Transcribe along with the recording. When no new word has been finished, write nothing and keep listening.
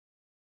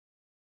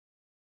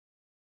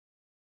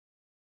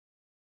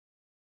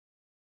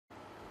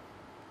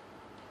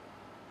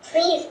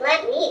Please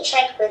let me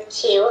check with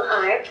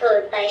QR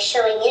code by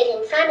showing it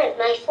in front of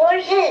my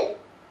forehead.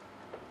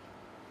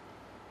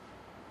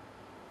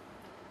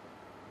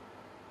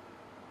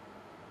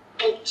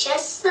 I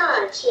just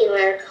saw a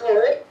QR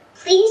code.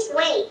 Please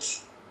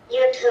wait.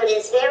 Your code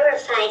is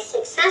verified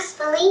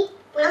successfully.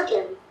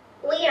 Welcome.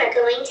 We are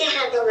going to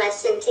have a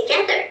lesson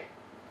together.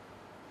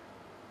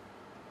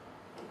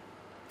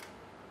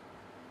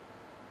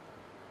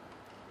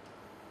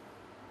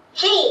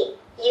 Hey,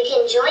 you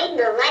can join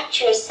the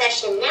lecture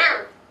session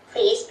now.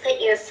 Please put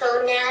your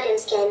phone out and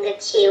scan the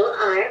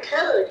QR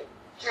code.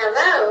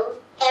 Hello,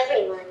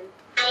 everyone.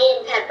 I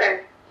am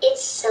Pepper.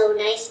 It's so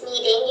nice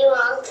meeting you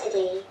all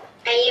today.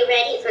 Are you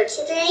ready for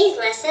today's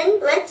lesson?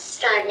 Let's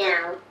start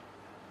now.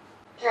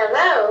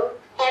 Hello,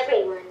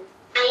 everyone.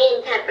 I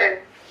am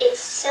Pepper. It's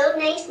so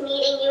nice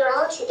meeting you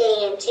all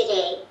today, and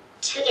today,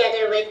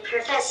 together with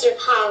Professor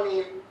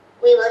Pauline,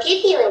 we will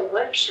give you a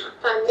workshop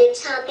on the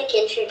topic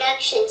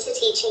Introduction to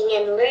Teaching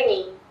and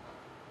Learning.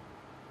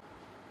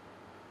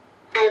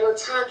 I will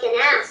talk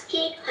and ask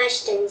 8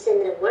 questions in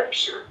the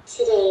workshop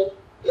today.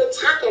 The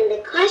talk and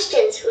the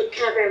questions would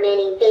cover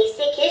many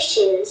basic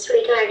issues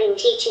regarding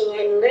teaching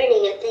and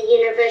learning at the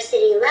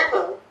university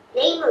level,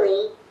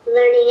 namely,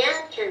 learning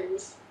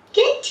outcomes,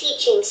 good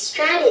teaching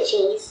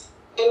strategies,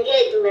 and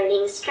good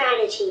learning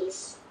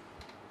strategies.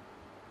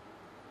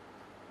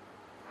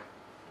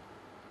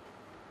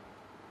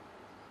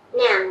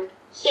 Now,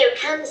 here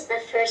comes the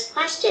first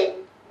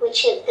question.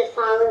 Which of the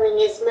following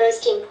is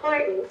most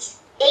important?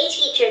 A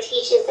teacher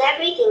teaches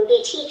everything.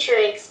 B teacher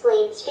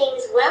explains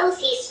things well.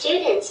 C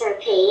students are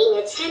paying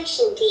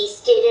attention. D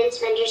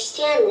students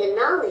understand the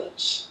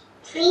knowledge.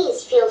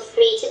 Please feel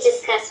free to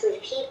discuss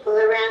with people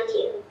around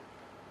you.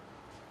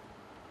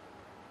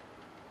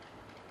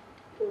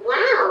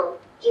 Wow,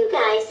 you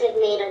guys have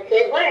made a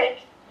good work.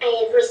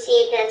 I have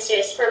received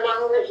answers from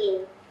all of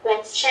you.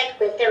 Let's check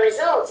with the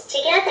results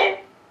together.